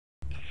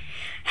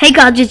Hey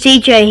guys, it's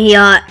EJ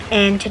here,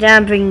 and today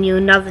I'm bringing you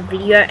another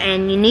video.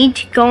 And you need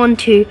to go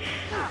into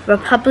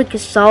Republic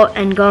Assault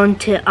and go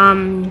into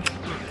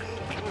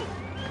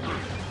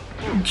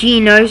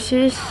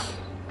Geonosis,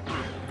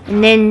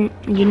 and then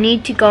you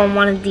need to go on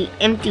one of the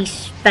empty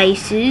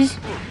spaces.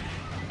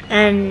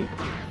 And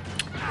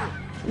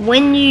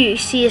when you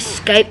see a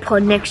escape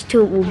pod next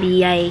to it, will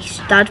be a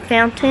stud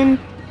fountain.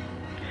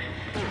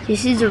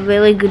 This is a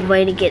really good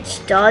way to get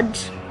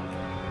studs.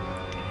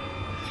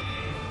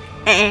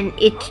 And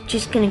it's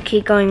just going to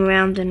keep going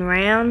round and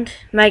round.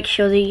 Make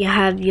sure that you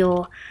have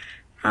your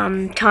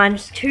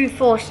times 2,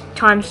 4,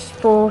 times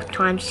 4,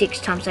 times 6,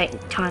 times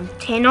 8, times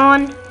 10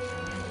 on.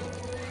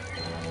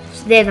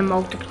 So they're the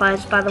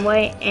multipliers, by the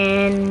way.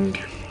 And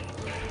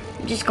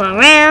just going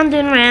round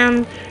and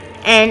round.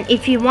 And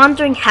if you're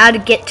wondering how to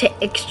get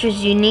to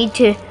extras, you need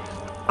to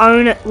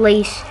own at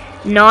least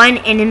 9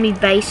 enemy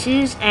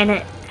bases and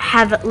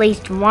have at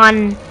least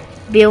one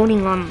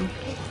building on them.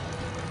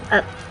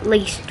 At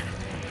least.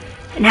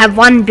 And have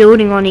one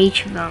building on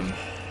each of them.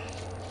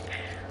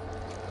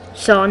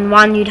 So on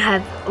one you'd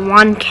have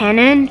one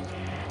cannon,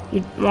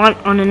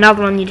 on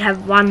another one you'd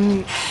have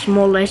one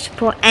small air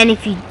support, and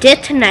if you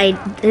detonate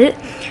it,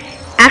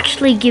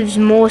 actually gives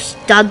more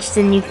studs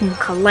than you can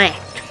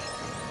collect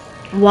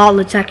while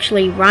it's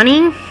actually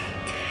running.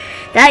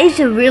 That is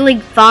a really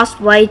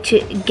fast way to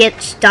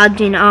get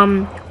studs in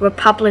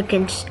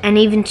Republicans and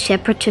even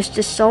Separatist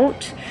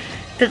assaults.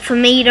 But for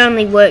me it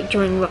only worked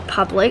during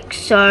Republic,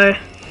 so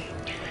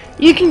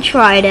you can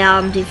try it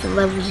out on different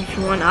levels if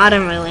you want. I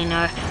don't really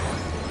know.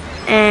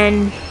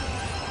 And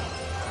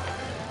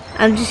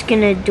I'm just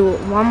gonna do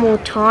it one more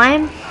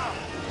time.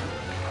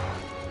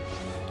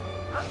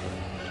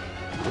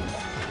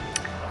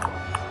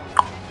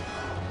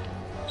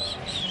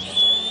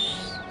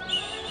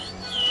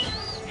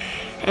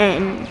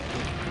 And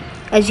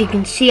as you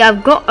can see,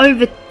 I've got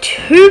over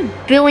 2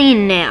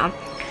 billion now.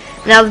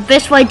 Now the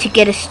best way to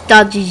get a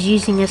stud is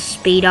using a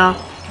speeder,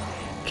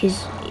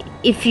 because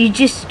if you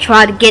just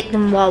try to get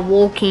them while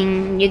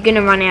walking, you're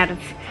gonna run out of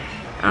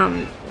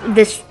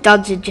the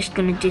studs are just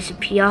gonna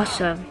disappear.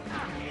 So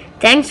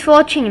thanks for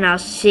watching, and I'll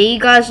see you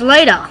guys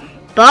later.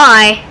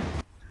 Bye.